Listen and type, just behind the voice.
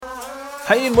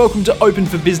Hey and welcome to Open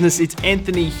for Business, it's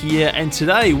Anthony here, and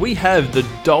today we have the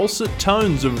dulcet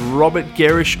tones of Robert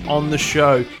Gerrish on the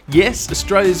show. Yes,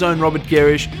 Australia's own Robert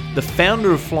Gerrish, the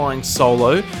founder of Flying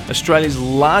Solo, Australia's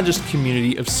largest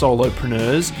community of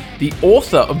solopreneurs, the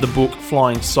author of the book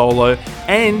Flying Solo,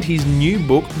 and his new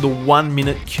book, The 1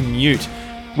 Minute Commute.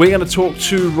 We're going to talk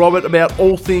to Robert about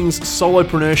all things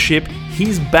solopreneurship,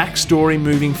 his backstory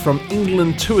moving from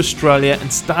England to Australia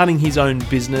and starting his own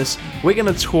business. We're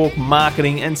going to talk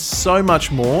marketing and so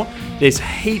much more. There's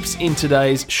heaps in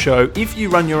today's show. If you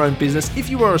run your own business, if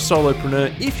you are a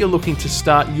solopreneur, if you're looking to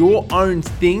start your own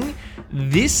thing,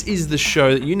 this is the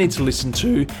show that you need to listen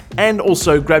to, and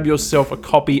also grab yourself a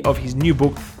copy of his new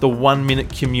book, The 1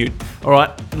 Minute Commute. All right,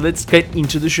 let's get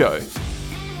into the show.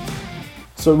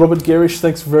 So Robert Gerrish,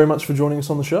 thanks very much for joining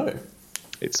us on the show.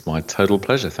 It's my total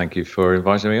pleasure. Thank you for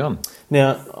inviting me on.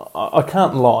 Now, I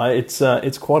can't lie,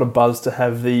 it's quite a buzz to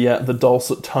have the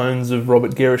dulcet tones of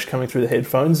Robert Gerrish coming through the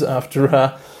headphones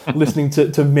after listening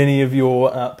to many of your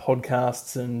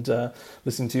podcasts and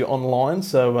listening to you online.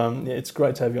 So it's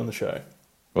great to have you on the show.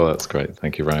 Well, that's great.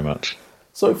 Thank you very much.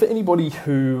 So for anybody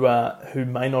who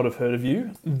may not have heard of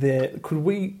you, could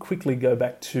we quickly go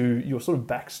back to your sort of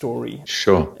backstory?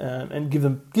 Sure. And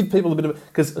give people a bit of,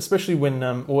 because especially when,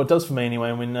 or it does for me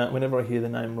anyway, whenever I hear the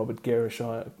name Robert Gerrish,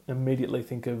 I immediately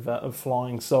think of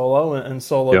flying solo and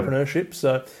solopreneurship. Yep.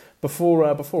 So before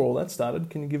all that started,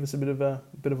 can you give us a bit of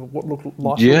what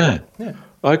life? Yeah.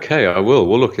 Okay, I will.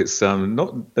 Well, look, it's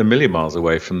not a million miles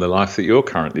away from the life that you're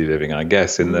currently living, I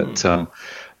guess, in that.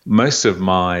 Most of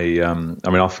my,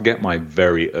 I'll forget my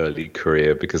very early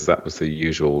career because that was the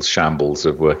usual shambles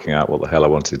of working out what the hell I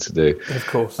wanted to do. Of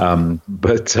course.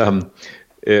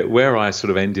 Where I sort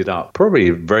of ended up,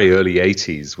 probably very early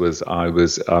 80s, was I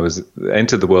was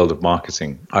entered the world of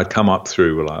marketing. I'd come up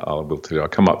through, I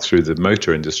come up through the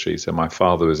motor industry. So my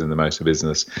father was in the motor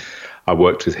business. I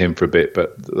worked with him for a bit,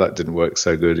 but that didn't work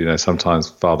so good. You know, sometimes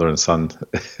father and son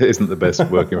isn't the best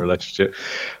working relationship.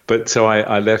 But so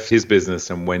I left his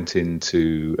business and went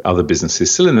into other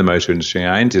businesses, still in the motor industry.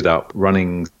 I ended up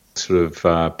running sort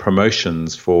of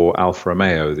promotions for Alfa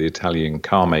Romeo, the Italian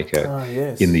car maker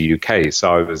in the UK.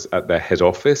 So I was at their head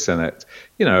office, and at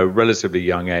a relatively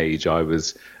young age, I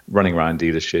was running around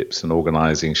dealerships and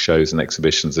organizing shows and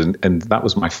exhibitions, and that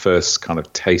was my first kind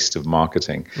of taste of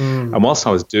marketing. And whilst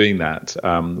I was doing that,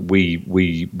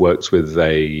 we worked with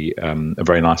a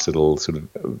very nice little sort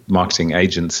of marketing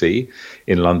agency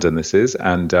in London. This is,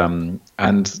 and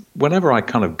whenever I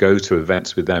kind of go to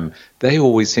events with them, they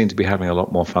always seem to be having a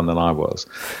lot more fun than I was.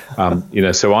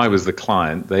 So I was the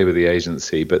client, they were the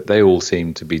agency, but they all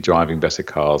seemed to be driving better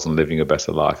cars and living a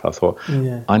better life. I thought,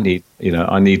 I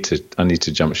need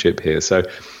to jump ship here. So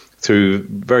through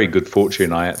very good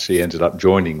fortune, I actually ended up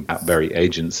joining that very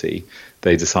agency.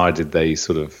 They decided they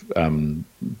sort of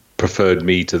preferred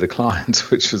me to the client,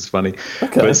 which was funny.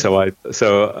 Okay. But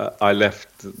so I left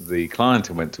the client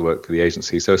and went to work for the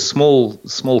agency. So a small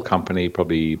company,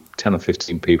 probably 10 or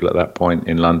 15 people at that point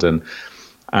in London.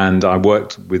 And I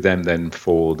worked with them then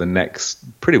for the next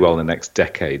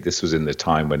decade. This was in the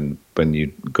time when you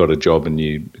got a job and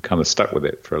you kind of stuck with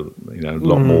it for a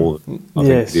lot more than I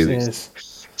think you do.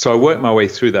 Yes. So I worked my way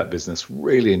through that business,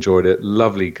 really enjoyed it,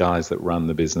 lovely guys that ran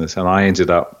the business. And I ended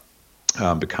up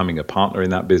becoming a partner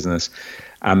in that business.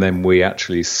 And then we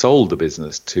actually sold the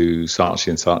business to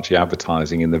Saatchi & Saatchi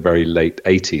Advertising in the very late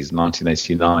 80s,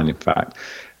 1989, in fact.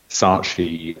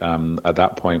 Saatchi, at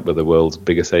that point, were the world's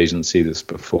biggest agency. This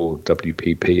before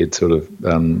WPP had sort of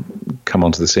come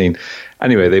onto the scene.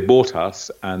 Anyway, they bought us,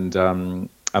 and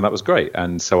that was great.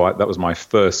 And so that was my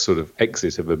first sort of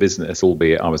exit of a business,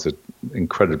 albeit I was an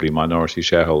incredibly minority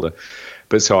shareholder.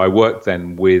 But so I worked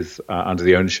then with under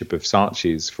the ownership of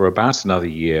Saatchi's for about another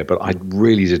year, but I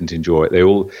really didn't enjoy it. They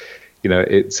all...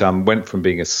 it went from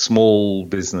being a small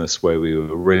business where we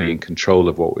were really in control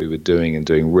of what we were doing and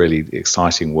doing really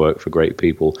exciting work for great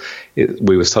people.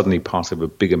 We were suddenly part of a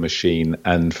bigger machine,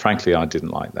 and frankly, I didn't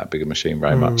like that bigger machine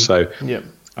very much. So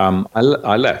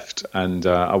I left, and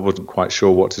I wasn't quite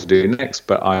sure what to do next,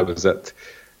 but I was at...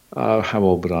 how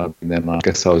old would I have been then? I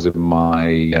guess I was in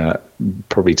my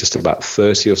probably just about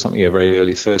 30 or something, very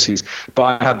early 30s. But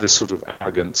I had this sort of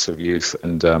arrogance of youth,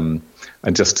 and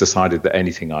just decided that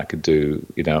anything I could do,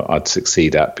 I'd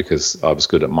succeed at because I was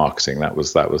good at marketing. That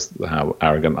was how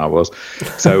arrogant I was.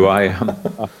 So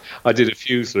I did a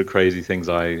few sort of crazy things.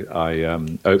 I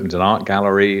opened an art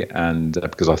gallery, and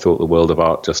because I thought the world of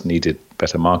art just needed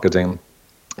better marketing.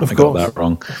 I got that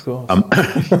wrong. Of course.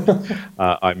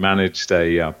 I managed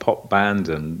a pop band,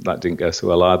 and that didn't go so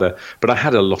well either. But I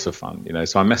had a lot of fun,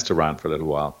 so I messed around for a little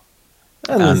while.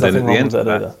 And then at the end of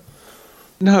that,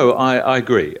 No, I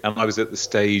agree. And I was at the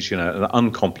stage, an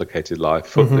uncomplicated life,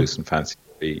 footloose and fancy.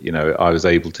 I was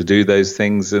able to do those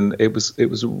things, and it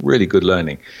was really good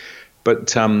learning.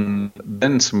 But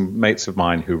then some mates of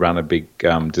mine who ran a big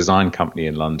design company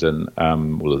in London,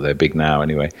 well, they're big now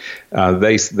anyway,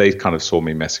 they kind of saw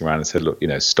me messing around and said, look,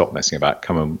 stop messing about,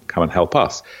 come and help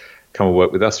us. Come and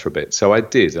work with us for a bit. So I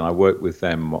did, and I worked with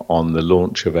them on the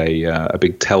launch of a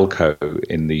big telco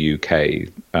in the UK.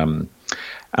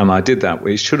 And I did that.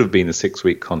 It should have been a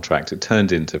 6-week contract. It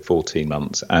turned into 14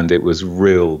 months, and it was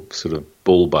real sort of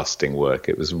bull-busting work.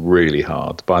 It was really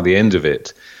hard. By the end of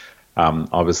it,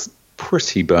 I was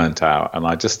pretty burnt out, and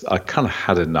I kind of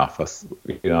had enough. I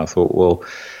thought, well,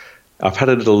 I've had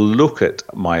a little look at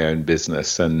my own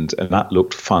business, and that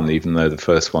looked fun, even though the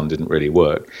first one didn't really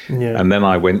work. Yeah. And then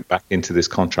I went back into this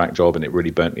contract job, and it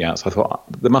really burnt me out. So I thought,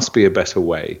 there must be a better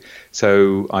way.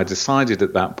 So I decided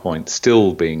at that point,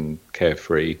 still being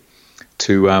carefree,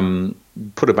 to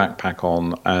put a backpack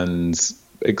on and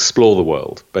explore the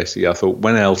world. Basically, I thought,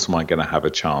 when else am I going to have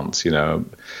a chance?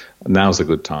 Now's a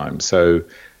good time. So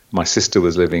my sister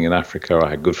was living in Africa. I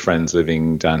had good friends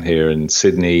living down here in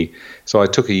Sydney. So I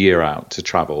took a year out to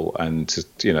travel and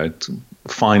to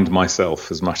find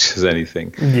myself as much as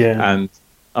anything. Yeah. And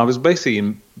I was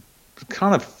basically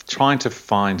kind of trying to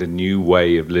find a new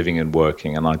way of living and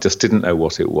working, and I just didn't know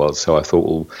what it was. So I thought,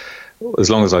 well, as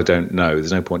long as I don't know,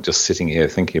 there's no point just sitting here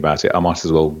thinking about it. I might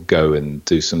as well go and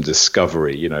do some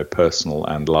discovery, personal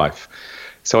and life.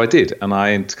 So I did,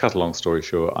 and to cut a long story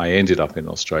short, I ended up in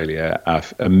Australia. I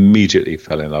immediately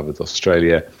fell in love with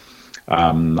Australia.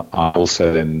 I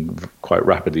also then quite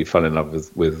rapidly fell in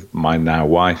love with my now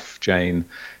wife, Jane.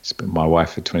 She's been my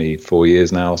wife for 24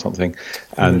 years now or something.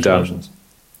 And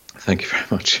thank you very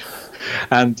much.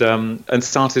 And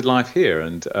started life here,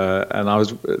 and I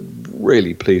was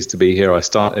really pleased to be here.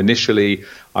 Initially,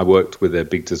 I worked with a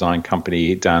big design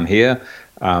company down here.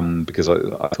 Because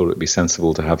I thought it'd be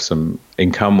sensible to have some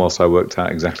income whilst I worked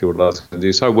out exactly what I was going to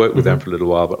do. So I worked with them for a little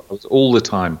while, but I was all the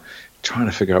time trying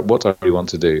to figure out what I really want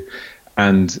to do.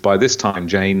 And by this time,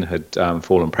 Jane had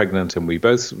fallen pregnant, and we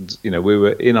both, we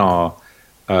were in our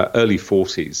early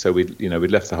 40s, so we'd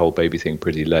left the whole baby thing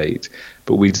pretty late.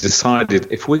 But we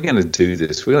decided, if we're going to do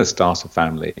this, we're going to start a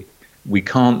family. We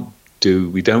don't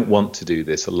want to do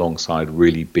this alongside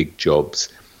really big jobs.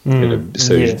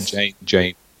 So yes.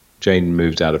 Jane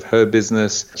moved out of her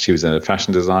business. She was a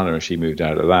fashion designer, and she moved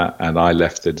out of that. And I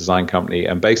left the design company.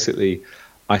 And basically,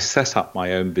 I set up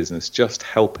my own business, just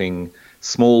helping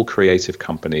small creative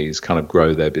companies kind of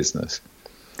grow their business.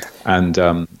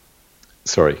 And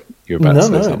sorry, you're about to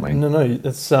say something. No.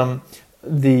 That's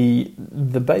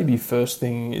the baby first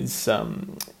thing is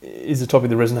a topic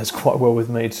that resonates quite well with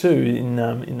me too. In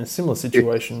a similar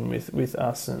situation with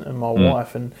us and my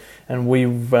wife, and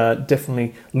we've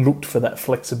definitely looked for that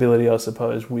flexibility, I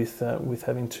suppose, with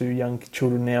having 2 young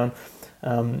children now,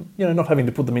 and not having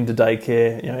to put them into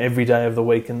daycare every day of the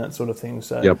week and that sort of thing.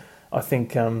 So. Yep. I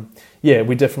think,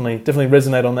 we definitely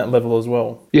resonate on that level as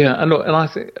well. Yeah, and I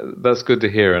think that's good to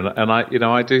hear. And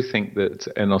I do think that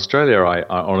in Australia, I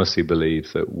honestly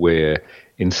believe that we're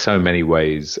in so many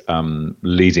ways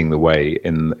leading the way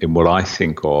in what I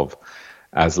think of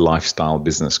as lifestyle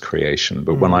business creation.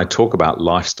 But when I talk about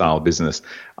lifestyle business,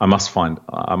 I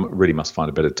really must find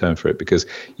a better term for it, because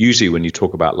usually when you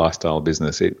talk about lifestyle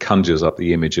business, it conjures up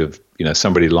the image of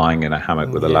somebody lying in a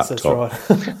hammock with a laptop.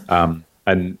 That's right.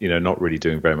 And not really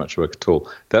doing very much work at all.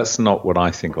 That's not what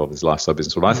I think of as lifestyle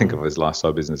business. What I think of as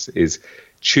lifestyle business is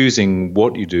choosing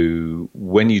what you do,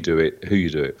 when you do it, who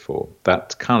you do it for.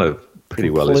 That kind of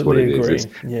pretty well is what it is.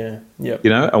 Yeah.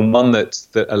 And one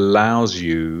that allows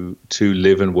you to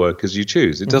live and work as you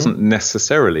choose. It doesn't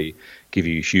necessarily give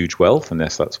you huge wealth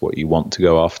unless that's what you want to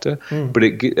go after, but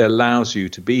it allows you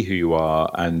to be who you are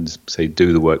and say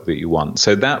do the work that you want.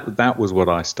 So that was what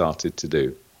I started to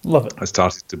do. Love it. I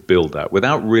started to build that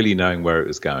without really knowing where it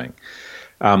was going.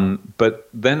 But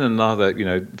then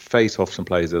another, fate often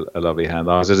plays a lovely hand.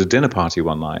 I was at a dinner party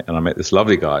one night, and I met this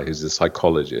lovely guy who's a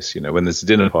psychologist. When there's a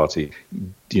dinner party,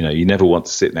 you never want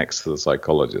to sit next to the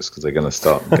psychologist because they're going to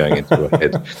start going into your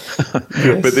head.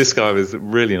 Yes. But this guy was a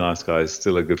really nice guy,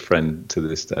 still a good friend to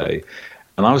this day.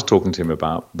 And I was talking to him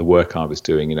about the work I was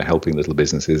doing, helping little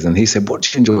businesses. And he said, what do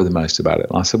you enjoy the most about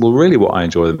it? And I said, well, really what I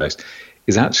enjoy the most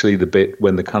is actually the bit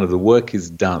when the work is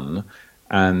done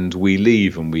and we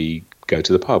leave and we go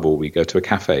to the pub or we go to a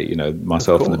cafe,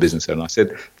 myself and the business owner. And I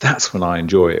said, that's when I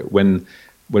enjoy it. When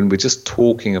we're just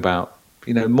talking about,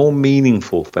 more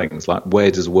meaningful things like where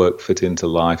does work fit into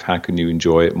life? How can you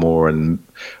enjoy it more? And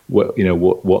what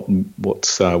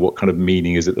kind of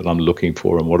meaning is it that I'm looking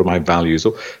for? And what are my values?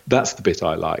 That's the bit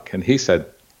I like. And he said,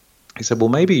 He said, well,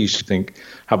 maybe you should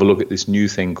have a look at this new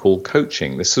thing called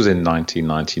coaching. This was in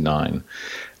 1999.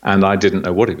 And I didn't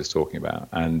know what he was talking about.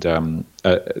 And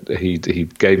he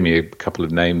gave me a couple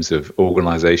of names of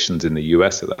organizations in the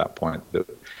US at that point that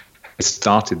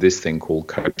started this thing called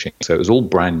coaching. So it was all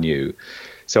brand new.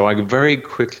 So I very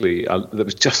quickly, there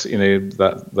was just,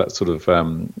 that sort of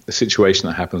situation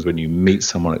that happens when you meet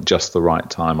someone at just the right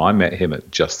time. I met him at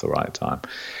just the right time.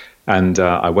 And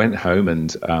I went home,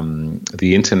 and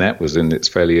the internet was in its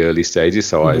fairly early stages.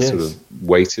 So I sort of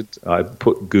waited. I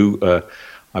put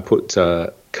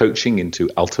coaching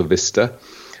into Alta Vista,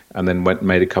 and then went and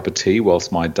made a cup of tea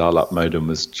whilst my dial-up modem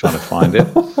was trying to find it.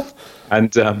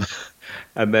 And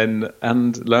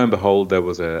lo and behold, there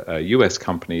was a US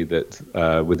company that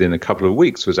within a couple of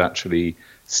weeks was actually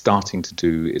starting to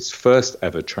do its first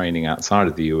ever training outside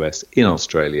of the US in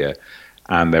Australia.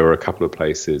 And there were a couple of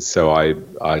places. So I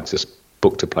just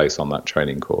booked a place on that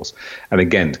training course. And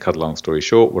again, to cut a long story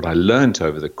short, what I learned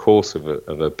over the course of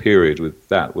a period with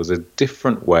that was a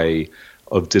different way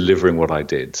of delivering what I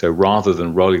did. So rather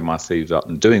than rolling my sleeves up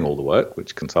and doing all the work,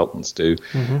 which consultants do,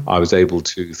 I was able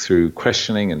to, through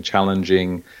questioning and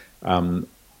challenging,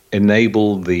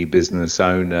 enable the business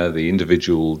owner, the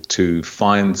individual, to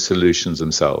find solutions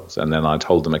themselves. And then I'd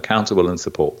hold them accountable and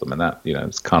support them. And that,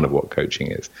 is kind of what coaching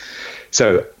is.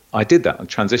 So I did that and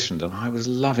transitioned, and I was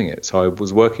loving it. So I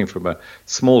was working from a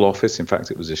small office. In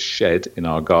fact, it was a shed in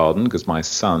our garden because my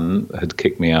son had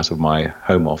kicked me out of my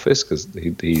home office because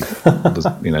he was,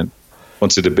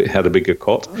 had a bigger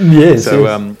cot. Yes.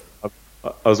 So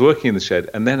I was working in the shed,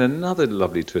 and then another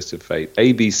lovely twist of fate,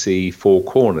 ABC Four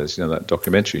Corners, that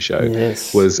documentary show,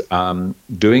 was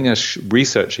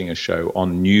researching a show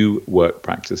on new work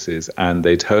practices, and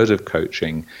they'd heard of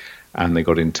coaching. And they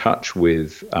got in touch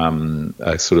with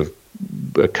a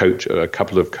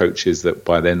couple of coaches that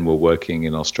by then were working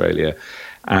in Australia,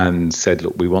 and said,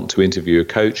 look, we want to interview a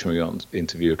coach and we want to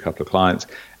interview a couple of clients.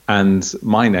 And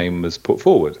my name was put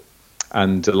forward.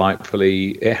 And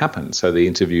delightfully, it happened. So they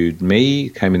interviewed me,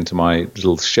 came into my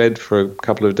little shed for a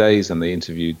couple of days, and they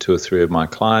interviewed 2 or 3 of my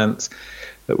clients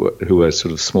who were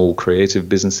sort of small creative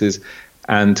businesses.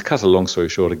 And to cut a long story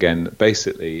short, again,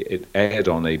 basically it aired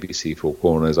on ABC Four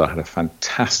Corners. I had a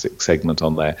fantastic segment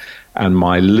on there, and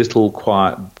my little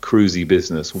quiet cruisy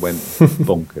business went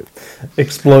bonkers.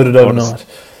 Exploded overnight.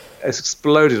 It's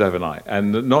exploded overnight,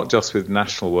 and not just with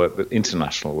national work, but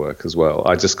international work as well.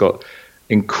 I just got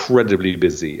incredibly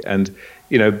busy, and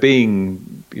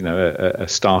being a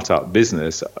startup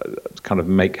business, kind of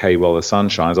make hay while the sun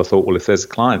shines. I thought, well, if there's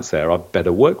clients there, I'd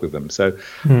better work with them. So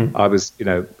I was,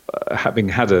 having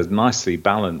had a nicely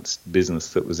balanced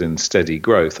business that was in steady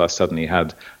growth, I suddenly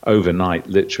had overnight,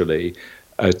 literally,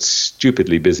 a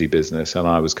stupidly busy business, and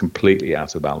I was completely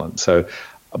out of balance. So,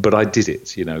 but I did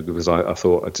it, because I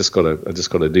thought I just got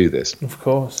to do this. Of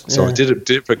course. So I did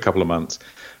it for a couple of months.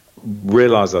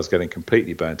 Realized I was getting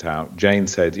completely burnt out. Jane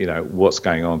said, what's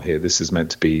going on here? This is meant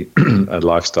to be a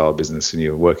lifestyle business, and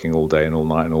you're working all day and all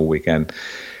night and all weekend.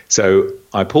 So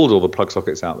I pulled all the plug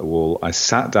sockets out the wall. I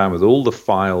sat down with all the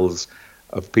files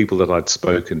of people that I'd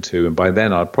spoken to, and by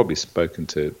then I'd probably spoken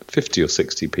to 50 or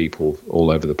 60 people all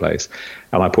over the place.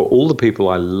 And I put all the people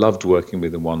I loved working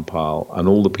with in one pile, and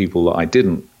all the people that I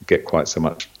didn't get quite so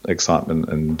much excitement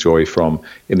and joy from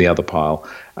in the other pile.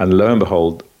 And lo and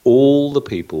behold, all the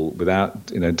people, without,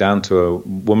 down to a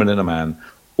woman and a man,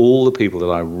 all the people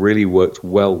that I really worked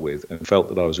well with and felt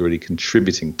that I was really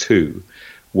contributing to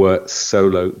were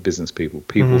solo business people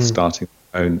starting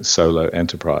their own solo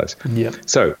enterprise. Yeah.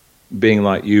 So being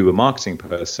like you, a marketing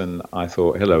person, I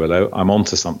thought, hello, I'm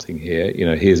onto something here.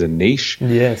 Here's a niche.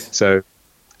 Yes. So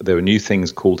there were new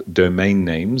things called domain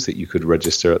names that you could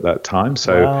register at that time.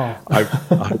 So wow.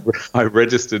 I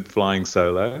registered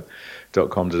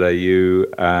flying-solo.com.au,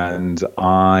 and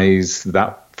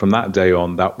from that day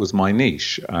on, that was my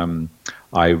niche.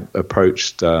 I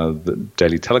approached the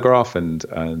Daily Telegraph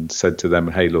and said to them,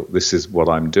 hey, look, this is what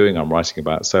I'm doing. I'm writing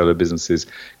about solo businesses.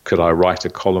 Could I write a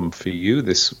column for you?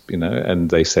 And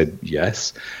they said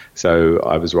yes. So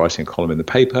I was writing a column in the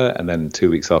paper, and then 2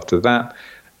 weeks after that,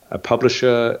 a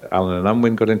publisher, Allen and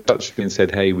Unwin, got in touch with me and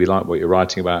said, hey, we like what you're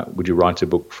writing about. Would you write a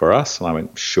book for us? And I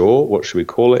went, sure. What should we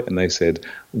call it? And they said,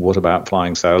 what about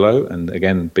flying solo? And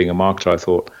again, being a marketer, I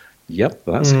thought, yep,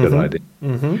 that's a good idea.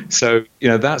 Mm-hmm. So,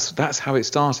 that's how it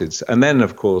started. And then,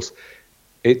 of course,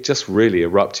 it just really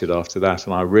erupted after that.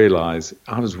 And I realized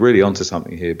I was really onto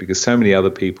something here, because so many other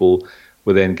people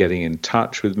were then getting in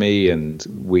touch with me, and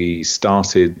we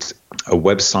started a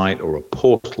website, or a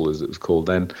portal as it was called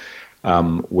then,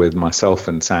 with myself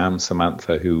and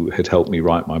Samantha, who had helped me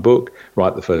write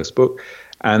the first book.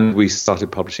 And we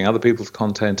started publishing other people's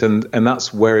content, and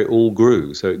that's where it all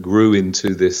grew. So it grew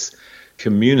into this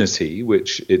community,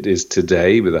 which it is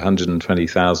today, with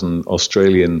 120,000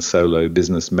 Australian solo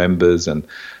business members, and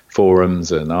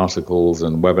forums and articles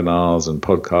and webinars and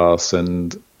podcasts,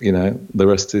 and the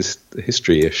rest is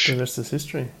history-ish. The rest is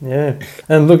history, yeah.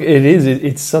 And look,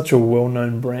 it's such a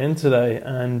well-known brand today,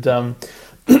 and I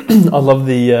love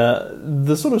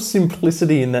the sort of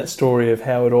simplicity in that story of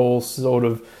how it all sort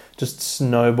of just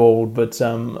snowballed. But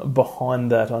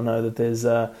behind that, I know that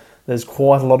there's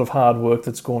quite a lot of hard work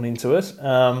that's gone into it,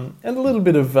 and a little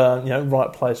bit of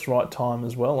right place, right time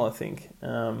as well, I think.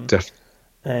 Definitely.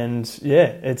 And yeah,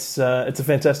 it's a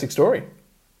fantastic story.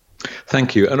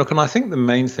 Thank you. And look, and I think the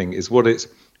main thing is what it's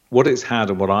had,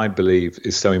 and what I believe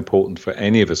is so important for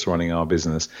any of us running our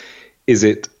business, is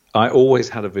I always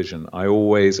had a vision.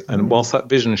 And whilst that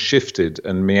vision shifted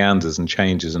and meanders and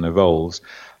changes and evolves,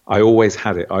 I always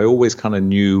had it. I always kind of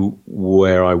knew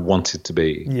where I wanted to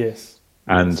be. Yes.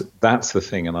 And that's the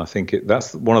thing. And I think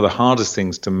that's one of the hardest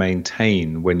things to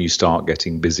maintain when you start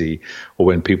getting busy, or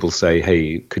when people say,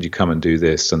 hey, could you come and do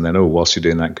this? And then, whilst you're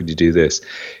doing that, could you do this?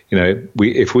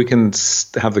 If we can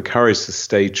have the courage to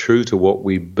stay true to what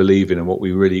we believe in and what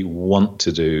we really want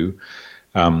to do,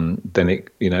 then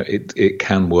it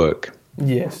can work.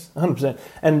 Yes, 100%.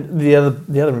 And the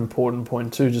other important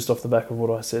point too, just off the back of what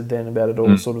I said then about it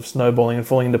all sort of snowballing and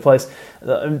falling into place,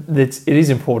 it is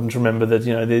important to remember that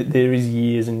there is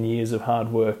years and years of hard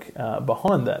work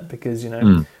behind that, because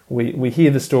we hear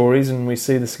the stories and we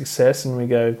see the success and we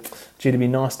go, gee, it'd be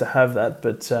nice to have that,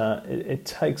 but it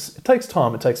takes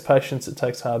time, it takes patience, it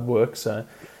takes hard work. So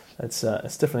it's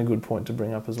definitely a good point to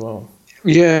bring up as well.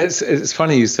 Yeah, it's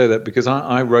funny you say that, because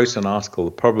I wrote an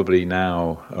article probably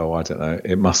now, I don't know,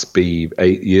 it must be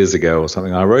 8 years ago or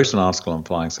something. I wrote an article on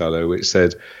flying solo which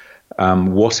said,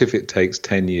 what if it takes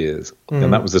 10 years?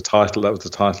 And that was the title of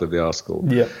the article.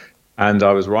 Yeah. And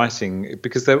I was writing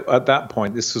because at that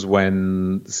point, this was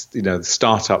when the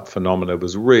startup phenomena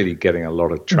was really getting a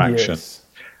lot of traction. Yes.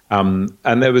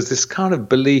 And there was this kind of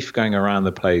belief going around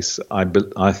the place,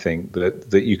 I think,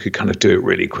 that you could kind of do it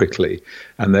really quickly,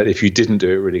 and that if you didn't do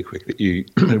it really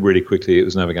quickly, it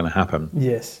was never going to happen.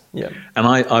 Yes, yeah. And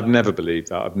I've never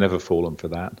believed that. I've never fallen for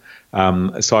that.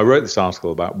 So I wrote this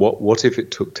article about what if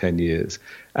it took 10 years?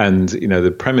 And,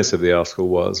 the premise of the article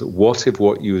was, what if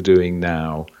what you were doing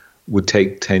now would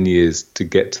take 10 years to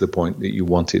get to the point that you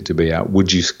want it to be at?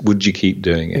 Would you keep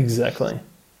doing it? Exactly.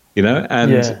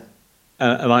 And... Yeah.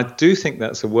 And I do think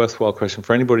that's a worthwhile question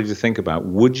for anybody to think about.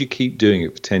 Would you keep doing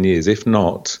it for 10 years? If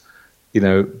not,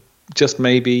 just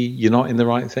maybe you're not in the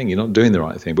right thing. You're not doing the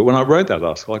right thing. But when I wrote that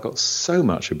article, I got so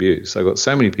much abuse. I got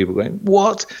so many people going,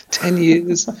 what? 10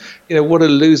 years? What a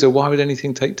loser. Why would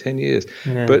anything take 10 years?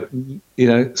 Yeah. But,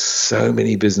 so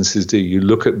many businesses do. You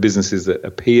look at businesses that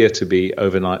appear to be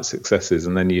overnight successes,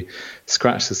 and then you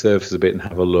scratch the surface a bit and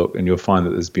have a look, and you'll find that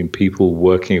there's been people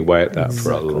working away at that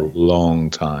for a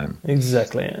long time.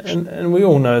 Exactly. And we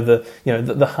all know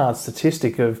the hard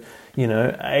statistic of,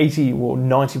 80 or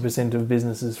 90% of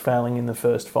businesses failing in the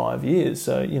first 5 years.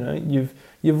 So, you've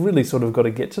really sort of got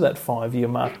to get to that 5-year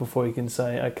mark before you can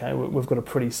say, okay, we've got a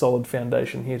pretty solid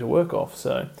foundation here to work off.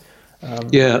 So,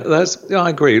 I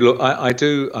agree. Look,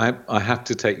 I have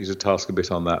to take you to task a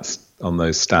bit on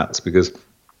those stats, because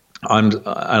I'm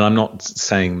not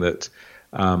saying that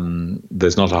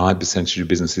there's not a high percentage of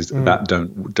businesses that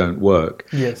don't work.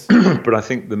 Yes. But I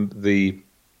think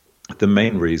the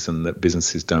main reason that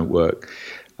businesses don't work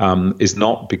is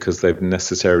not because they've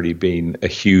necessarily been a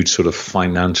huge sort of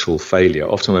financial failure.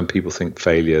 Often when people think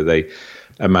failure, they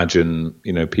imagine,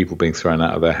 people being thrown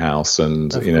out of their house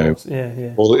and, all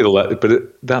that.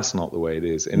 But that's not the way it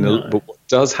is. But what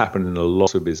does happen in a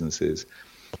lot of businesses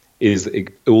is that it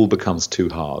all becomes too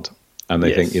hard. And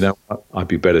they think, I'd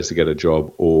be better to get a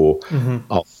job, or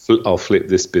I'll flip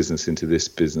this business into this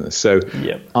business. So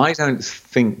I don't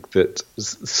think that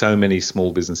so many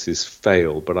small businesses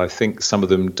fail, but I think some of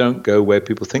them don't go where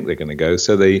people think they're going to go,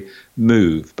 so they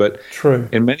move. But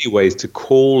in many ways, to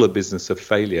call a business a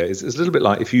failure is a little bit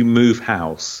like if you move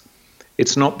house.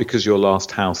 It's not because your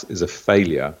last house is a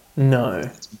failure.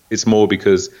 No. It's more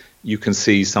because you can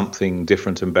see something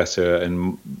different and better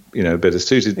and, better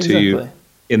suited to you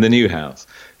in the new house.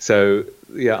 So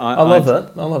I love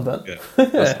that. I love that. Yeah,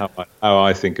 that's how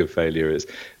I think of failure is.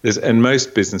 And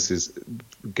most businesses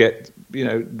get,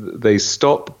 they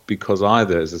stop because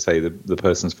either, as I say, the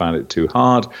person's found it too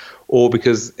hard, or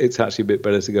because it's actually a bit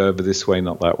better to go over this way,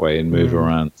 not that way, and move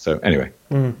around. So anyway.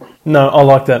 No, I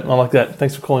like that.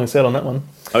 Thanks for calling us out on that one.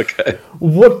 Okay.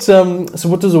 So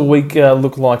what does a week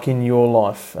look like in your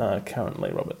life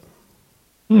currently, Robert?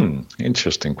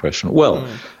 Interesting question. Well,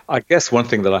 I guess one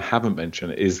thing that I haven't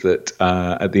mentioned is that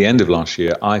at the end of last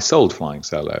year, I sold Flying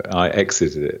Solo. I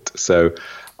exited it. So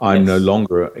I'm no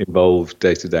longer involved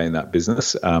day to day in that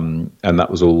business. And that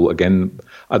was all, again,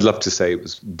 I'd love to say it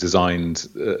was designed,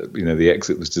 the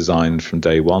exit was designed from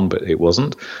day one, but it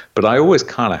wasn't. But I always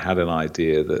kind of had an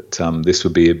idea that this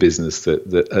would be a business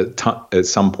that at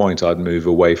some point I'd move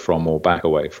away from or back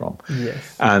away from.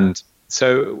 Yes. And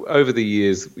so over the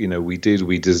years,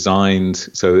 we designed,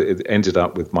 so it ended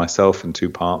up with myself and two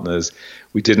partners.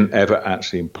 We didn't ever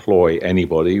actually employ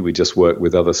anybody. We just worked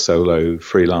with other solo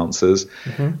freelancers.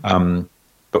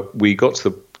 But we got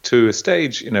to a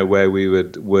stage, where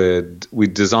we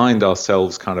designed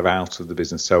ourselves kind of out of the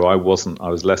business. So I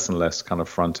was less and less kind of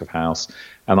front of house.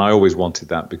 And I always wanted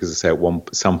that because I say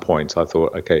at some point I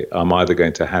thought, okay, I'm either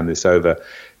going to hand this over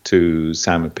to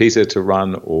Sam and Peter to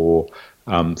run or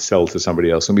sell to somebody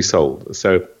else, and we sold.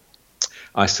 So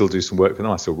I still do some work for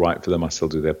them. I still write for them. I still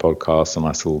do their podcasts, and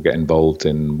I still get involved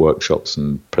in workshops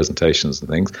and presentations and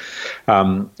things,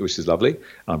 which is lovely.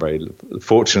 I'm very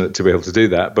fortunate to be able to do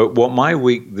that. But what my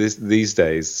week these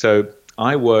days, so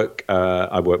I work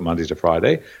Monday to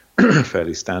Friday,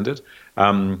 fairly standard.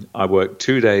 I work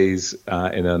 2 days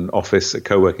in an office, a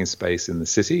co-working space in the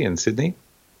city in Sydney.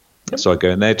 Yep. So I go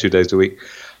in there 2 days a week.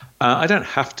 I don't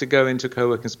have to go into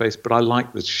co-working space, but I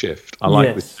like the shift. I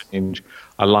like the change.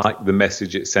 I like the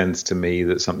message it sends to me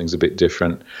that something's a bit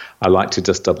different. I like to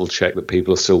just double check that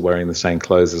people are still wearing the same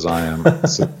clothes as I am,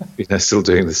 still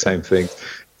doing the same thing.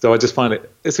 So I just find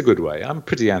it's a good way. I'm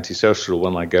pretty antisocial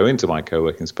when I go into my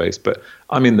co-working space, but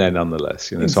I'm in there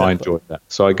nonetheless, Exactly. So I enjoy that.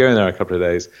 So I go in there a couple of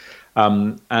days.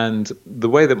 And the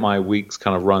way that my weeks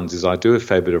kind of runs is I do a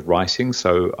fair bit of writing.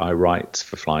 So I write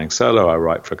for Flying Solo. I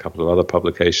write for a couple of other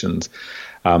publications.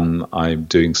 I'm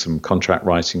doing some contract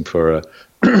writing for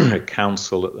a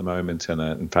council at the moment and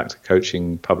in fact, a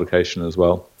coaching publication as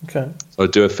well. Okay. So I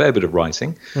do a fair bit of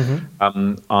writing.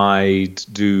 I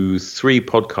do 3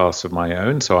 podcasts of my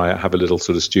own. So I have a little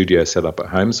sort of studio set up at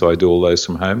home. So I do all those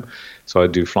from home. So I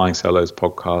do Flying Solo's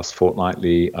podcast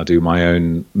fortnightly. I do my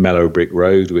own Mellow Brick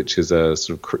Road, which is a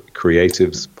sort of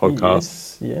creatives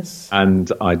podcast. Yes. And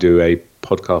I do a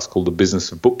podcast called The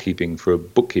Business of Bookkeeping for a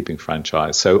bookkeeping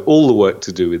franchise. So all the work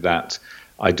to do with that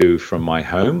I do from my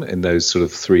home in those sort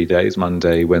of 3 days,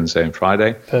 Monday, Wednesday, and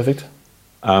Friday. Perfect.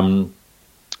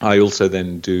 I also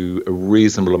then do a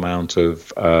reasonable amount of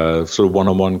sort of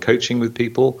one-on-one coaching with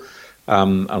people.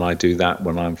 And I do that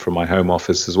when I'm from my home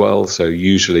office as well. So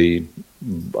usually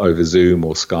over Zoom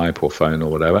or Skype or phone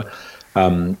or whatever.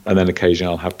 And then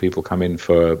occasionally I'll have people come in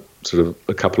for sort of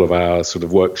a couple of hours sort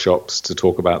of workshops to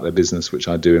talk about their business, which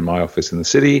I do in my office in the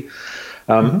city.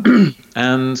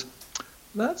 And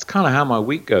that's kind of how my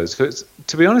week goes. So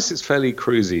to be honest, it's fairly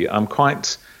cruisy. I'm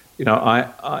quite,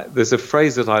 there's a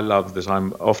phrase that I love that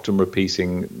I'm often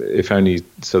repeating, if only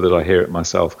so that I hear it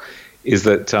myself, is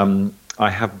that I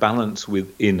have balance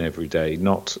within every day.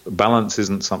 Balance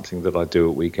isn't something that I do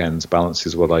at weekends. Balance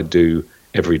is what I do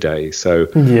every day. So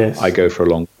I go for a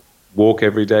long walk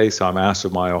every day. So I'm out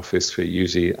of my office for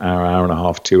usually an hour and a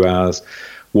half, 2 hours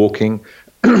walking.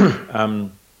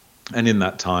 And in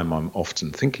that time, I'm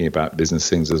often thinking about business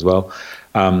things as well.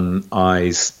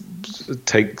 I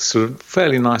take sort of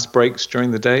fairly nice breaks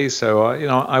during the day. So,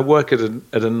 I work at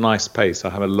a nice pace. I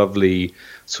have a lovely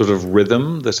sort of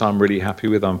rhythm that I'm really happy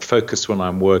with. I'm focused when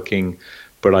I'm working,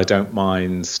 but I don't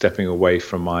mind stepping away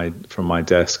from my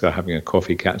desk or having a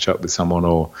coffee catch up with someone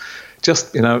or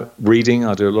just, reading.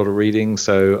 I do a lot of reading.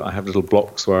 So I have little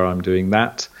blocks where I'm doing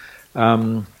that.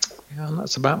 And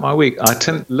that's about my week. I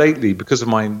tend lately, because of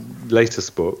my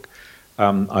latest book,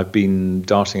 I've been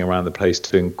darting around the place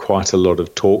doing quite a lot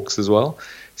of talks as well.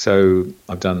 So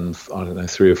I've done,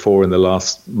 3 or 4 in the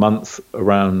last month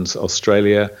around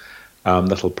Australia.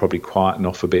 That'll probably quieten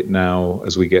off a bit now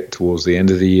as we get towards the end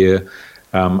of the year.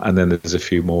 And then there's a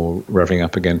few more revving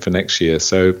up again for next year.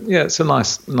 So, yeah, it's a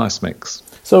nice mix.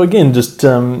 So, again, just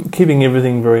keeping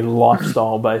everything very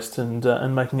lifestyle-based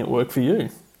and making it work for you.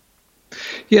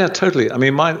 Yeah, totally. I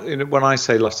mean, when I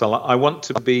say lifestyle, I want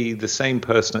to be the same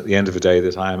person at the end of the day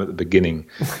that I am at the beginning.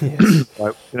 Yes.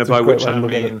 By which I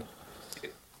mean,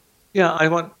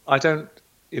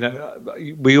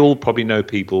 we all probably know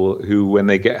people who, when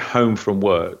they get home from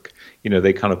work,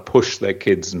 they kind of push their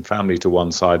kids and family to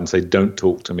one side and say, don't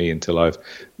talk to me until I've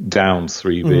downed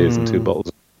 3 beers and 2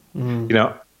 bottles.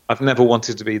 I've never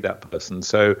wanted to be that person.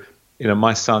 So,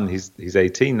 my son, he's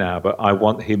 18 now, but I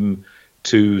want him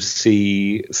to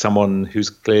see someone who's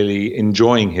clearly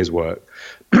enjoying his work.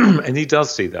 And he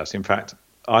does see that. In fact,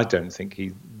 I don't think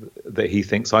he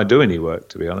thinks I do any work,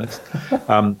 to be honest.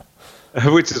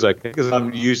 which is okay because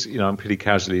I'm usually, I'm pretty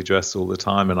casually dressed all the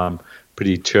time and I'm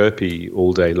pretty chirpy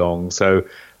all day long. So,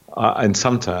 and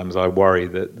sometimes I worry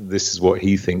that this is what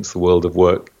he thinks the world of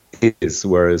work is,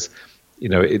 whereas,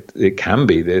 it can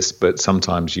be this, but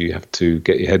sometimes you have to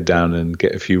get your head down and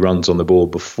get a few runs on the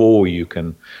board before you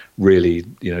can really,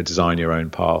 design your own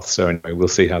path. So anyway, we'll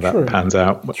see how that pans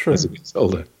out as it gets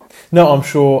older. No, I'm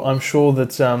sure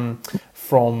that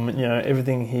from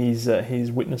everything he's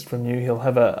witnessed from you, he'll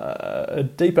have a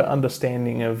deeper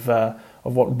understanding of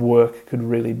what work could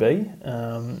really be.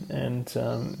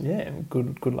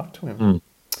 Good luck to him.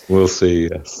 We'll see.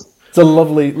 Yes. It's a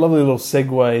lovely little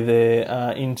segue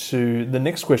there into the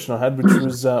next question I had, which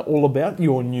was all about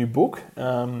your new book.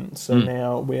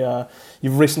 Now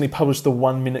you've recently published The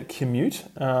 1 Minute Commute.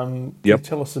 Can you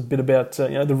tell us a bit about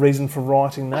the reason for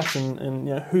writing that and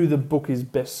who the book is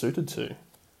best suited to?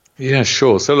 Yeah,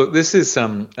 sure. So look, this is,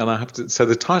 and I have to, so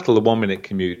the title, The 1 Minute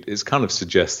Commute, is kind of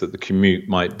suggests that the commute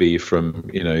might be from,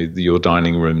 your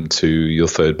dining room to your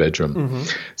third bedroom. Mm-hmm.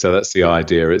 So that's the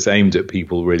idea. It's aimed at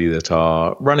people really that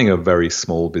are running a very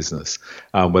small business,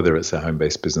 whether it's a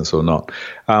home-based business or not.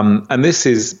 And this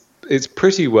is, it's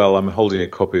pretty well, I'm holding a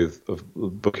copy of the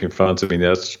book in front of me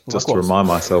now just to remind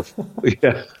myself.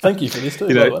 Yeah. Thank you for this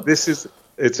too.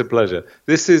 It's a pleasure.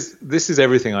 This is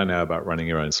everything I know about running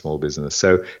your own small business.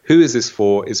 So who is this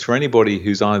for? It's for anybody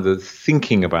who's either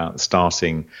thinking about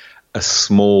starting a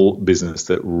small business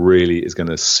that really is going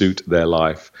to suit their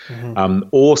life,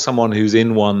 or someone who's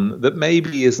in one that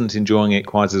maybe isn't enjoying it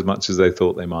quite as much as they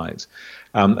thought they might.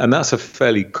 And that's a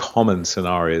fairly common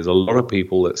scenario. There's a lot of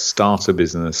people that start a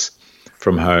business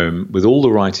from home with all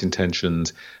the right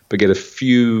intentions, but get a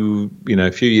few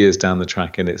years down the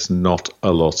track and it's not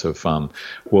a lot of fun.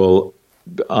 Well,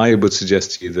 I would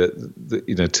suggest to you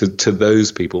that to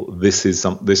those people, this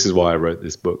is why I wrote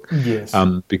this book. Yes.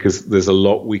 Because there's a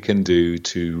lot we can do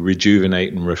to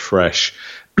rejuvenate and refresh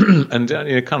and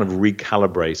kind of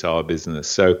recalibrate our business.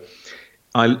 So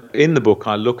in the book,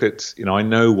 I look at, I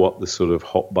know what the sort of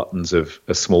hot buttons of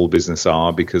a small business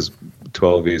are because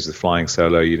 12 years of flying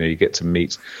solo, you get to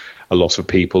meet a lot of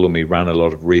people and we ran a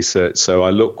lot of research. So I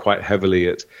look quite heavily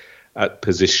at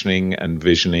positioning and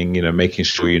visioning, making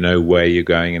sure you know where you're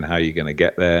going and how you're going to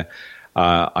get there.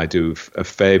 I do a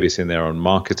fair bit in there on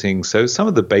marketing. So some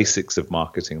of the basics of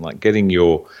marketing, like getting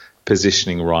your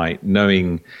positioning right,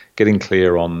 getting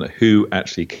clear on who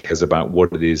actually cares about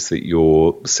what it is that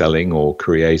you're selling or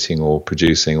creating or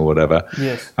producing or whatever.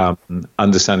 Yes.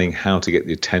 Understanding how to get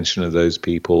the attention of those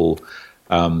people,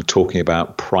 talking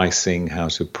about pricing, how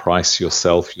to price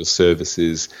yourself, your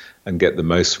services, and get the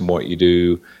most from what you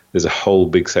do. There's a whole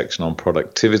big section on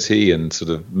productivity and sort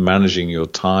of managing your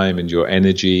time and your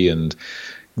energy and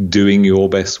doing your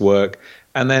best work.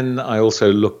 And then I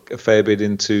also look a fair bit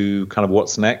into kind of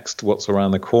what's next, what's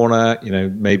around the corner.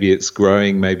 Maybe it's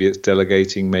growing, maybe it's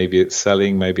delegating, maybe it's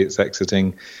selling, maybe it's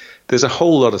exiting. There's a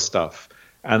whole lot of stuff.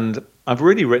 And I've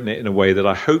really written it in a way that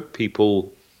I hope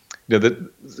people, the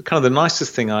kind of the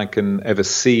nicest thing I can ever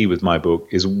see with my book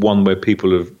is one where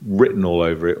people have written all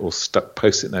over it or stuck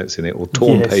Post-it notes in it or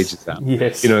torn pages out.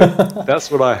 Yes.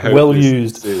 That's what I hope. Well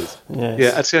used. Is. Yes.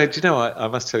 Yeah. Actually, do you know, I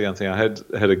must tell you one thing. I had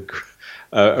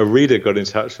a reader got in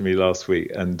touch with me last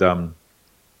week and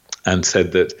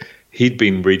said that he'd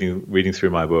been reading through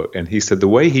my book, and he said the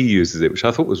way he uses it, which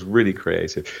I thought was really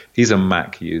creative. He's a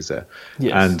Mac user,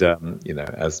 yes. And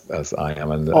as I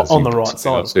am, and on the right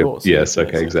side, of course. Yes,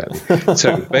 okay, exactly.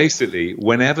 So basically,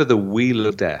 whenever the wheel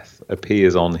of death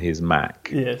appears on his Mac,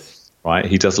 yes, right,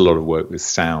 he does a lot of work with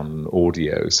sound and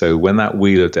audio. So when that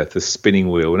wheel of death, the spinning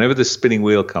wheel, whenever the spinning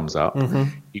wheel comes up,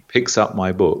 he picks up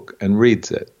my book and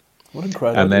reads it. What a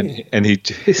great idea.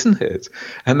 Isn't it?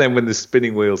 And then when the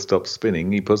spinning wheel stops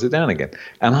spinning, he puts it down again.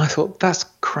 And I thought, that's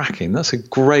cracking. That's a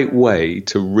great way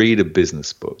to read a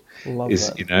business book.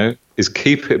 Is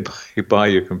keep it by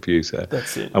your computer.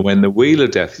 That's it. And when the wheel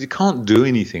of death, you can't do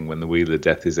anything when the wheel of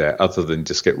death is there other than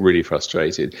just get really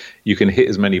frustrated. You can hit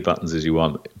as many buttons as you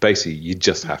want. Basically, you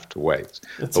just have to wait.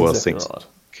 That's or exactly things right.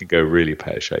 Can go really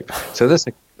pear-shaped. So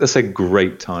that's a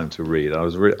great time to read.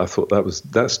 I thought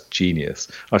that's genius.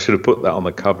 I should have put that on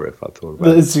the cover if I thought about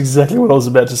it. That's exactly what I was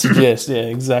about to suggest. Yeah,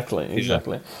 exactly. Yeah.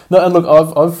 No, and look,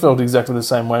 I've felt exactly the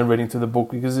same way reading through the book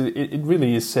because it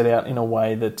really is set out in a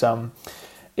way that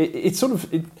it sort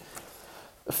of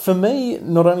for me.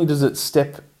 Not only does it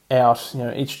step out,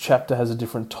 each chapter has a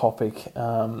different topic,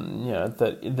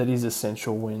 that is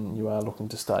essential when you are looking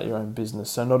to start your own business.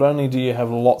 So not only do you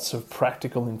have lots of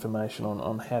practical information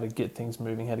on how to get things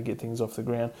moving, how to get things off the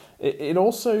ground, it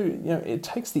also, it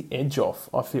takes the edge off,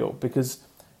 I feel, because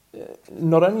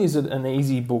not only is it an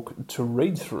easy book to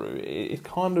read through, it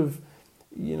kind of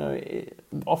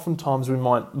oftentimes we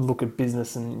might look at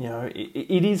business and,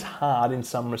 it is hard in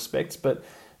some respects, but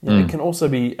it can also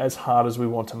be as hard as we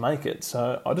want to make it.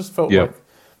 So I just felt like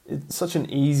it's such an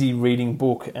easy reading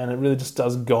book, and it really just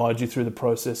does guide you through the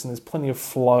process, and there's plenty of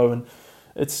flow, and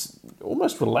it's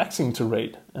almost relaxing to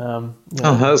read.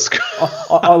 That's good.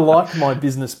 I like my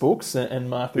business books and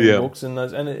marketing books, and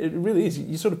it really is.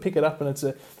 You sort of pick it up, and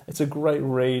it's a great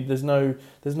read. There's no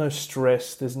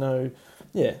stress. There's no.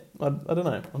 Yeah, I don't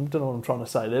know. I don't know what I'm trying to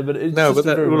say there, but it's a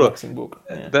very relaxing book.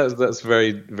 Yeah. That's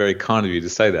very, very kind of you to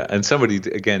say that. And somebody,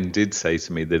 again, did say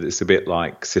to me that it's a bit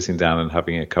like sitting down and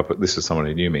having a cup of, this was someone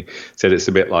who knew me, said it's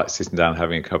a bit like sitting down and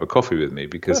having a cup of coffee with me,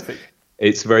 because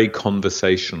it's very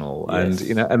conversational. Yes.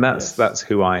 And that's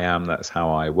who I am. That's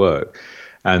how I work.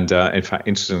 And in fact,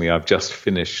 interestingly, I've just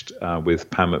finished with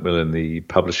Pam Macmillan, the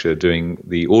publisher, doing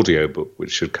the audio book,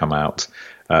 which should come out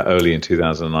early in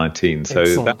 2019. So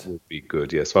Excellent. That would be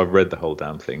good. Yeah. So I've read the whole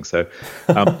damn thing. So,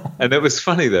 and it was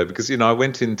funny though, because,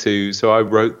 I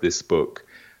wrote this book,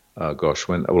 I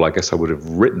guess I would have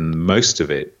written most of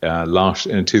it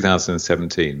in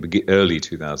 2017, early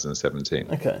 2017.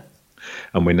 Okay.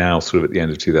 And we're now sort of at the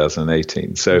end of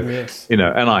 2018. So, yes. and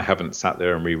I haven't sat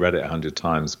there and reread it 100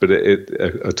 times, but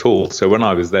at all. So when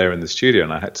I was there in the studio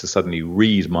and I had to suddenly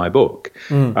read my book,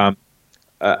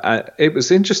 it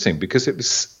was interesting because it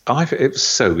was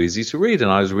so easy to read, and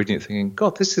I was reading it thinking,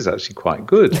 God, this is actually quite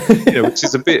good, which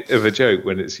is a bit of a joke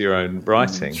when it's your own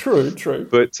writing. True.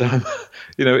 But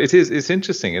it's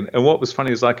interesting, and what was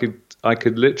funny is I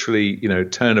could literally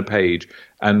turn a page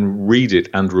and read it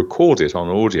and record it on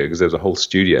audio, because there's a whole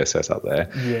studio set up there,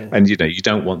 and you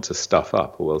don't want to stuff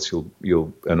up, or else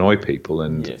you'll annoy people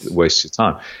and waste your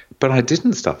time. But I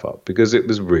didn't stuff up because it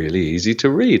was really easy to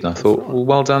read, and I thought, well,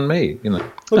 well done me.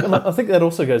 Look, and I think that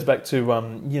also goes back to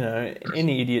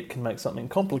any idiot can make something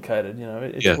complicated.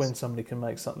 It's when somebody can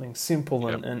make something simple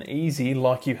and easy,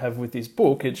 like you have with this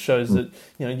book. It shows that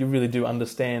you really do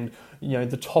understand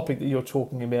the topic that you're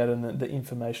talking about and the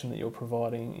information that you're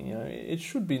providing. It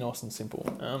should be nice and simple.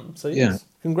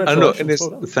 Congratulations.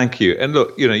 And thank you. And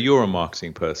look, you're a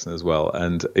marketing person as well,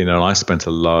 and I spent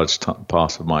a large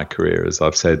part of my career, as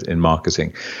I've said, in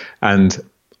marketing, and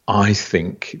I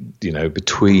think,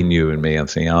 between you and me,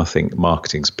 Anthony, I think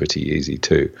marketing's pretty easy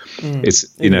too. It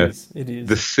is.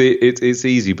 It's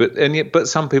easy, but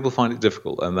some people find it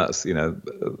difficult, and that's,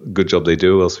 good job they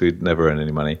do, else we'd never earn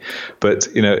any money. But,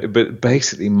 but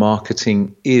basically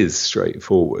marketing is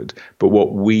straightforward. But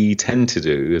what we tend to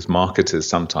do as marketers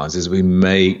sometimes is we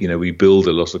build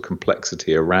a lot of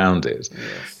complexity around it.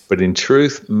 Yes. But in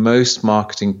truth, most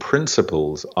marketing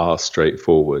principles are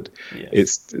straightforward.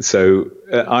 Yes.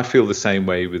 I feel the same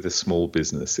way with a small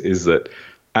business, is that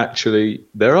actually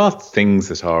there are things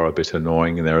that are a bit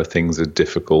annoying, and there are things that are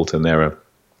difficult, and there are,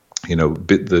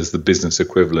 there's the business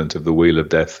equivalent of the wheel of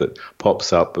death that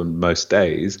pops up on most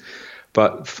days.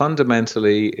 But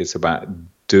fundamentally, it's about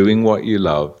doing what you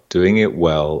love, doing it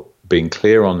well, being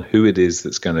clear on who it is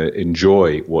that's going to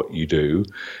enjoy what you do,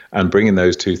 and bringing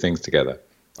those two things together.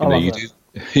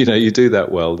 You do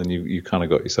that well, then you kind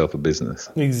of got yourself a business.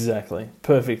 Exactly.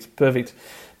 Perfect.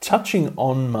 Touching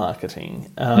on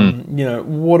marketing,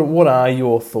 what are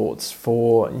your thoughts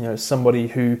for somebody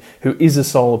who is a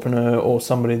solopreneur, or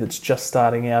somebody that's just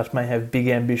starting out, may have big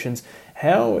ambitions?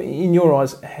 How, in your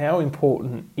eyes, how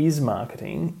important is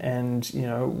marketing, and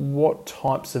what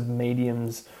types of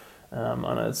mediums? I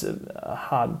know it's a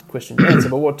hard question to answer,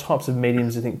 but what types of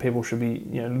mediums do you think people should be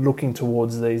looking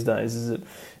towards these days?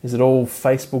 Is it all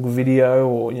Facebook video,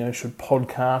 or should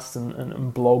podcasts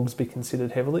and blogs be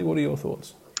considered heavily? What are your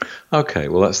thoughts? Okay,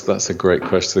 well that's a great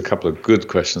question. A couple of good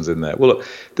questions in there. Well, look,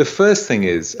 the first thing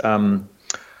is the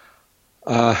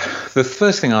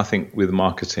first thing I think with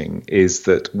marketing is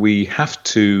that we have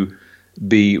to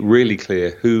be really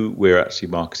clear who we're actually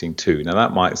marketing to. Now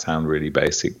that might sound really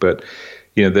basic, but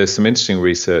there's some interesting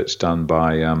research done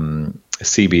by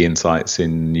CB Insights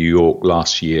in New York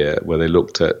last year, where they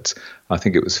looked at, I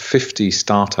think it was 50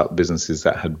 startup businesses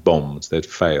that had bombed, they'd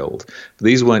failed. But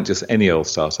these weren't just any old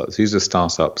startups. These are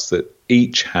startups that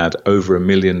each had over $1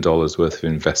 million worth of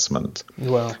investment.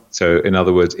 Wow. So in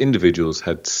other words, individuals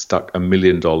had stuck $1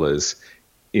 million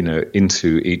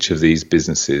into each of these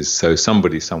businesses. So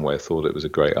somebody somewhere thought it was a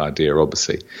great idea,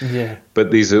 obviously. Yeah.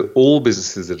 But these are all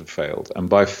businesses that have failed. And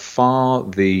by far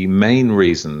the main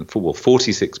reason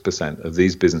 46% of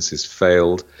these businesses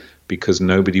failed because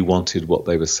nobody wanted what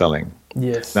they were selling.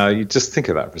 Yes. Now, you just think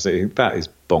of that for a second. That is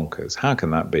bonkers. How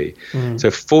can that be? So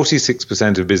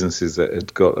 46% of businesses that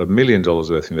had got $1 million worth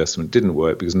of investment didn't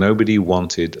work because nobody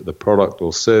wanted the product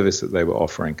or service that they were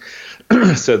offering.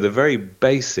 So the very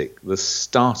basic, the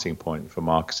starting point for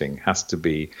marketing has to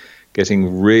be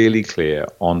getting really clear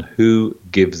on who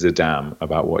gives a damn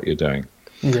about what you're doing.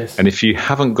 Yes. And if you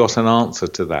haven't got an answer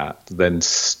to that, then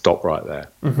stop right there.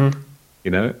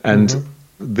 And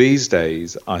these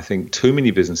days, I think too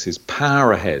many businesses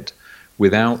power ahead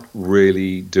without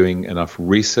really doing enough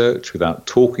research, without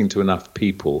talking to enough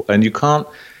people. And you can't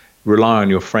rely on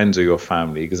your friends or your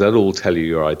family because they'll all tell you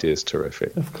your idea is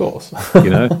terrific. Of course.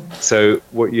 So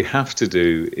what you have to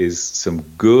do is some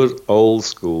good old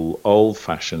school, old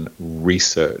fashioned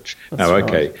research. Now,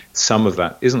 okay, some of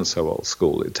that isn't so old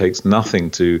school. It takes nothing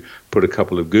to put a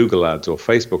couple of Google ads or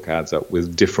Facebook ads up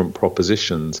with different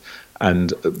propositions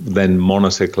and then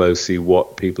monitor closely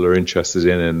what people are interested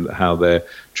in and how they're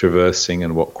traversing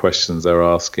and what questions they're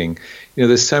asking.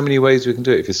 There's so many ways we can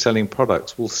do it. If you're selling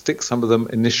products, we'll stick some of them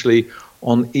initially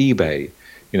on eBay,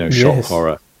 Shop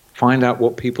Horror. Find out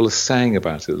what people are saying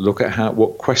about it. Look at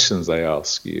what questions they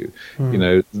ask you.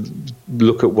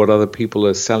 Look at what other people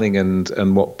are selling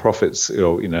and what profits,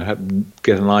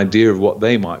 get an idea of what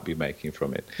they might be making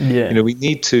from it. We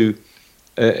need to,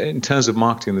 in terms of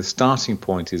marketing, the starting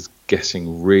point is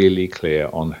getting really clear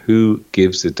on who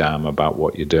gives a damn about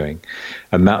what you're doing.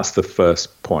 And that's the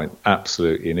first point,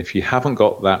 absolutely. And if you haven't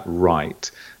got that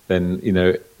right,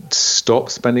 then, stop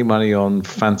spending money on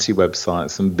fancy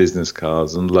websites and business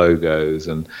cards and logos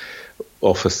and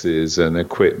offices and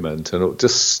equipment, and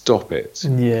just stop it.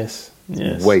 Yes.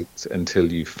 Wait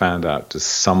until you found out,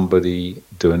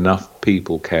 do enough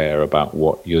people care about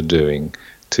what you're doing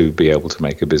to be able to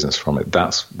make a business from it?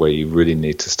 That's where you really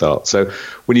need to start. So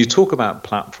when you talk about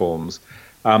platforms,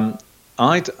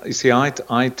 I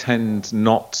tend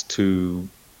not to,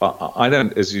 I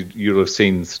don't, as you'll have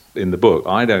seen in the book,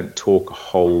 I don't talk a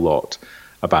whole lot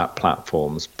about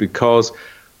platforms because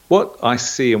what I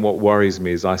see and what worries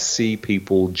me is I see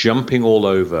people jumping all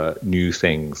over new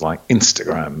things like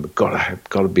Instagram. Got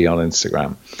to be on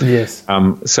Instagram. Yes.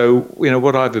 So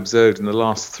what I've observed in the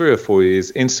last 3 or 4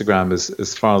 years, Instagram,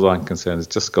 as far as I'm concerned, has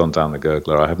just gone down the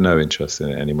gurgler. I have no interest in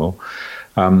it anymore.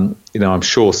 I'm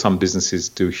sure some businesses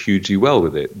do hugely well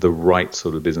with it. The right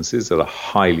sort of businesses that are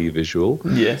highly visual.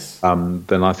 Yes.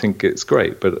 Then I think it's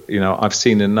great. But I've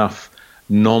seen enough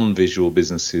non-visual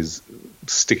businesses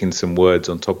sticking some words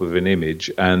on top of an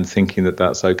image and thinking that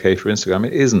that's okay for Instagram.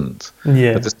 It isn't.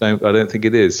 Yeah. I don't think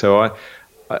it is. So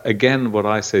again, what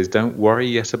I say is don't worry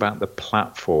yet about the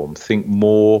platform. Think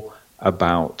more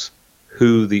about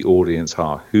who the audience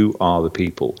are, who are the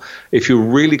people. If you're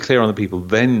really clear on the people,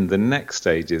 then the next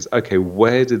stage is, okay,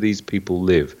 where do these people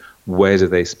live? Where do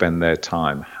they spend their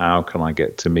time? How can I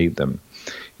get to meet them?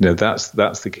 That's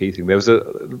the key thing. There was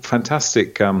a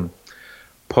fantastic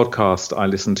podcast I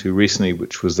listened to recently,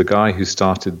 which was the guy who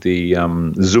started the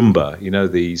Zumba,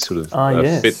 the sort of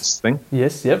fitness thing.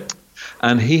 Yes, yep.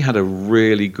 And he had a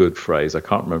really good phrase. I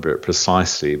can't remember it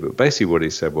precisely, but basically what he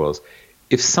said was,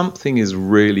 if something is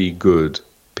really good,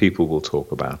 people will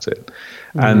talk about it.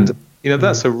 And,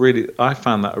 that's I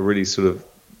found that a really sort of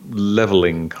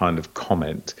leveling kind of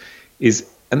comment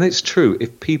and it's true.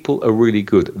 If people are really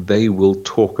good, they will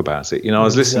talk about it. I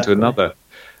was listening to another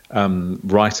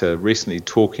writer recently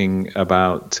talking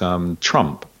about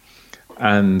Trump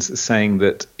and saying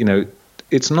that,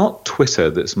 it's not Twitter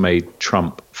that's made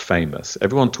Trump famous.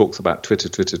 Everyone talks about Twitter.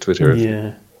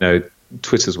 Yeah.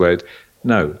 Twitter's word.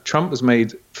 No, Trump was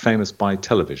made famous by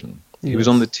television. He was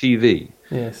on the TV.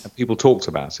 Yes. And people talked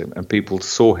about him and people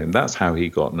saw him. That's how he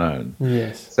got known.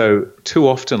 Yes. So too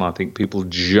often I think people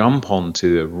jump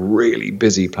onto a really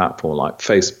busy platform like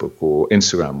Facebook or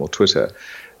Instagram or Twitter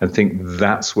and think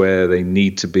that's where they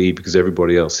need to be because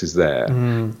everybody else is there.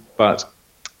 But,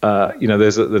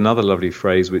 there's another lovely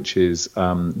phrase, which is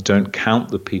don't count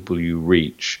the people you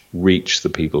reach the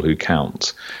people who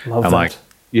count. Love that.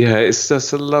 Yeah, it's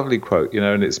just a lovely quote,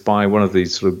 and it's by one of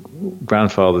these sort of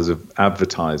grandfathers of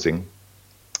advertising.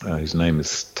 His name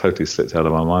is totally slipped out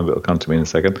of my mind, but it'll come to me in a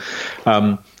second.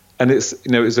 And it's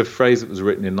a phrase that was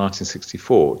written in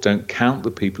 1964. Don't count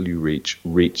the people you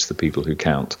reach the people who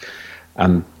count.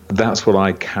 And that's what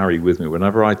I carry with me.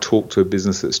 Whenever I talk to a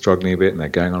business that's struggling a bit and they're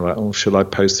going on like, oh, should I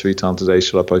post 3 times a day?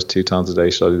 Should I post 2 times a day?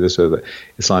 Should I do this or that?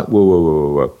 It's like,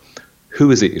 whoa.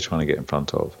 Who is it you're trying to get in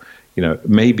front of?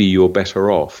 Maybe you're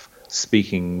better off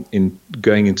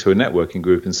going into a networking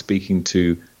group and speaking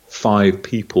to 5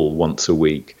 people once a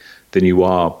week than you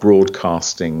are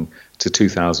broadcasting to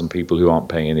 2,000 people who aren't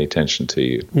paying any attention to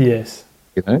you. Yes.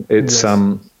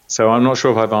 It's So I'm not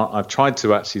sure if I've tried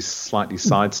to actually slightly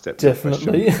sidestep.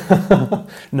 Definitely.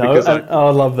 No, I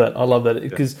love that. I love that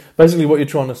because basically what you're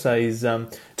trying to say is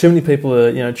too many people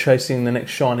are chasing the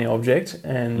next shiny object,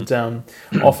 and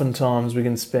oftentimes we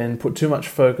can put too much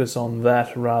focus on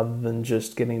that rather than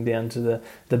just getting down to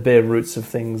the bare roots of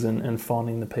things and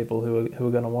finding the people who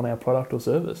are going to want our product or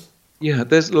service. Yeah,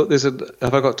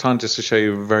 have I got time just to show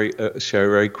you share a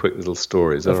very quick little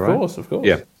story? Is that all right? Of course.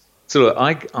 Yeah. So look,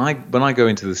 when I go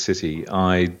into the city,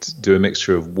 I do a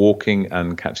mixture of walking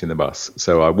and catching the bus.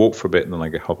 So I walk for a bit and then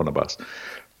I hop on a bus.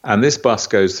 And this bus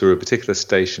goes through a particular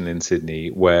station in Sydney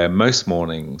where most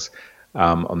mornings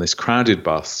on this crowded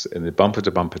bus in the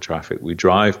bumper-to-bumper traffic, we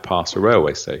drive past a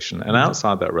railway station. And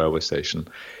outside that railway station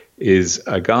is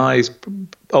a guy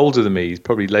older than me, he's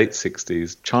probably late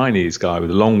 60s, Chinese guy with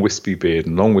a long wispy beard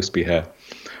and long wispy hair.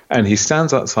 And he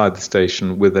stands outside the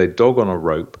station with a dog on a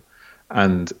rope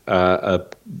and a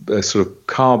sort of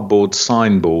cardboard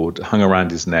signboard hung around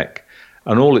his neck.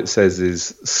 And all it says is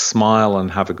smile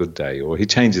and have a good day, or he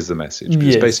changes the message. But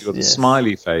it's basically got the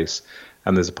smiley face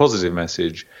and there's a positive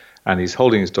message, and he's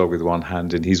holding his dog with one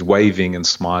hand and he's waving and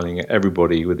smiling at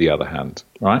everybody with the other hand,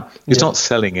 right? He's not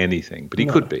selling anything, but he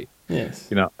could be. Yes.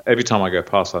 Every time I go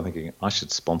past, I'm thinking, I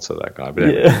should sponsor that guy. But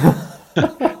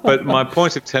anyway. But my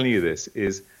point of telling you this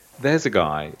is there's a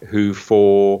guy who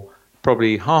for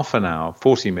probably half an hour,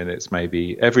 40 minutes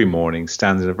maybe, every morning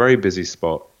stands in a very busy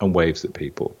spot and waves at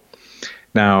people.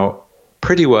 Now,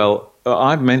 pretty well,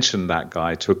 I've mentioned that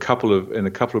guy in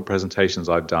a couple of presentations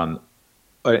I've done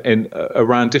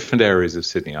around different areas of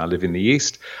Sydney. I live in the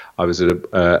east. I was at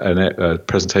a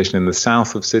presentation in the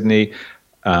south of Sydney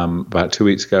about 2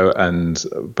 weeks ago, and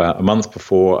about a month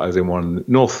before I was in one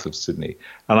north of Sydney.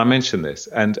 And I mentioned this,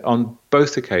 and on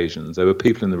both occasions there were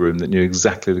people in the room that knew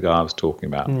exactly the guy I was talking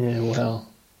about. Yeah, wow.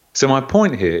 So my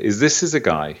point here is this is a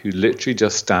guy who literally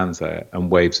just stands there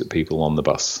and waves at people on the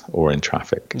bus or in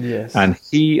traffic. Yes. And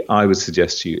I would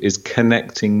suggest to you, is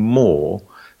connecting more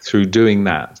through doing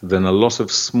that than a lot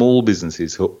of small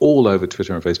businesses who are all over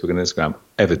Twitter and Facebook and Instagram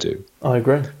ever do. I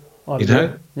agree.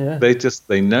 Yeah.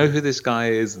 They know who this guy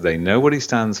is. They know what he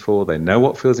stands for. They know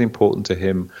what feels important to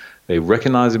him. They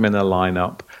recognize him in their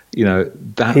lineup.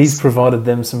 He's provided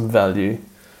them some value.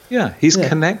 Yeah, he's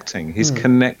connecting. He's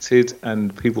connected,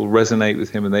 and people resonate with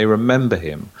him and they remember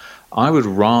him. I would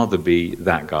rather be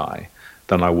that guy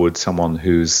than I would someone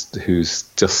who's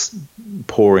just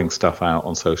pouring stuff out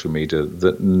on social media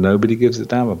that nobody gives a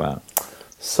damn about.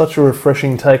 Such a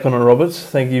refreshing take on it, Robert.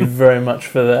 Thank you very much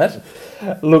for that.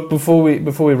 Look, before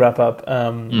we wrap up,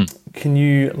 can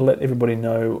you let everybody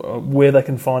know where they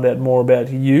can find out more about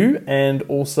you and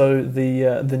also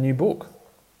the new book?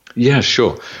 Yeah,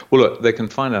 sure. Well, look, they can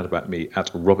find out about me at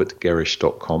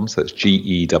robertgerrish.com. So that's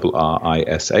Gerrish,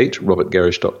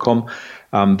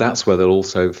 robertgerrish.com. That's where they'll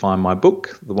also find my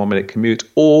book, The 1 Minute Commute,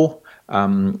 or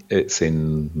it's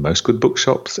in most good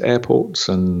bookshops, airports,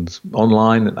 and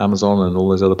online at Amazon and all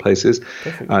those other places.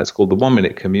 It's called The 1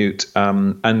 Minute Commute.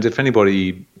 And if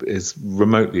anybody is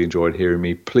remotely enjoyed hearing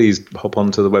me, please hop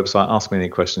onto the website, ask me any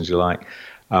questions you like.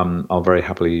 I'll very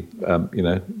happily,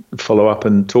 follow up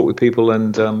and talk with people.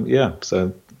 And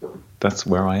so that's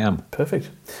where I am. Perfect.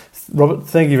 Robert,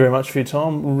 thank you very much for your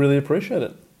time. We really appreciate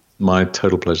it. My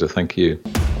total pleasure. Thank you.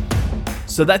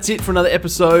 So that's it for another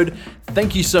episode.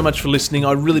 Thank you so much for listening.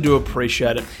 I really do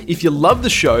appreciate it. If you love the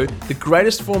show, the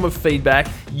greatest form of feedback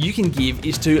you can give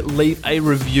is to leave a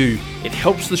review. It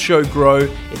helps the show grow.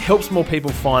 It helps more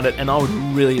people find it, and I would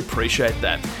really appreciate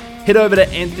that. Head over to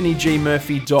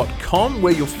anthonygmurphy.com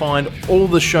where you'll find all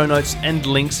the show notes and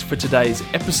links for today's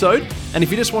episode. And if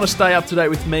you just want to stay up to date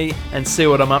with me and see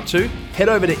what I'm up to, head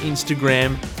over to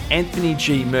Instagram, Anthony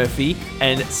G. Murphy,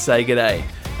 and say g'day.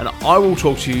 And I will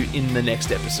talk to you in the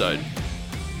next episode.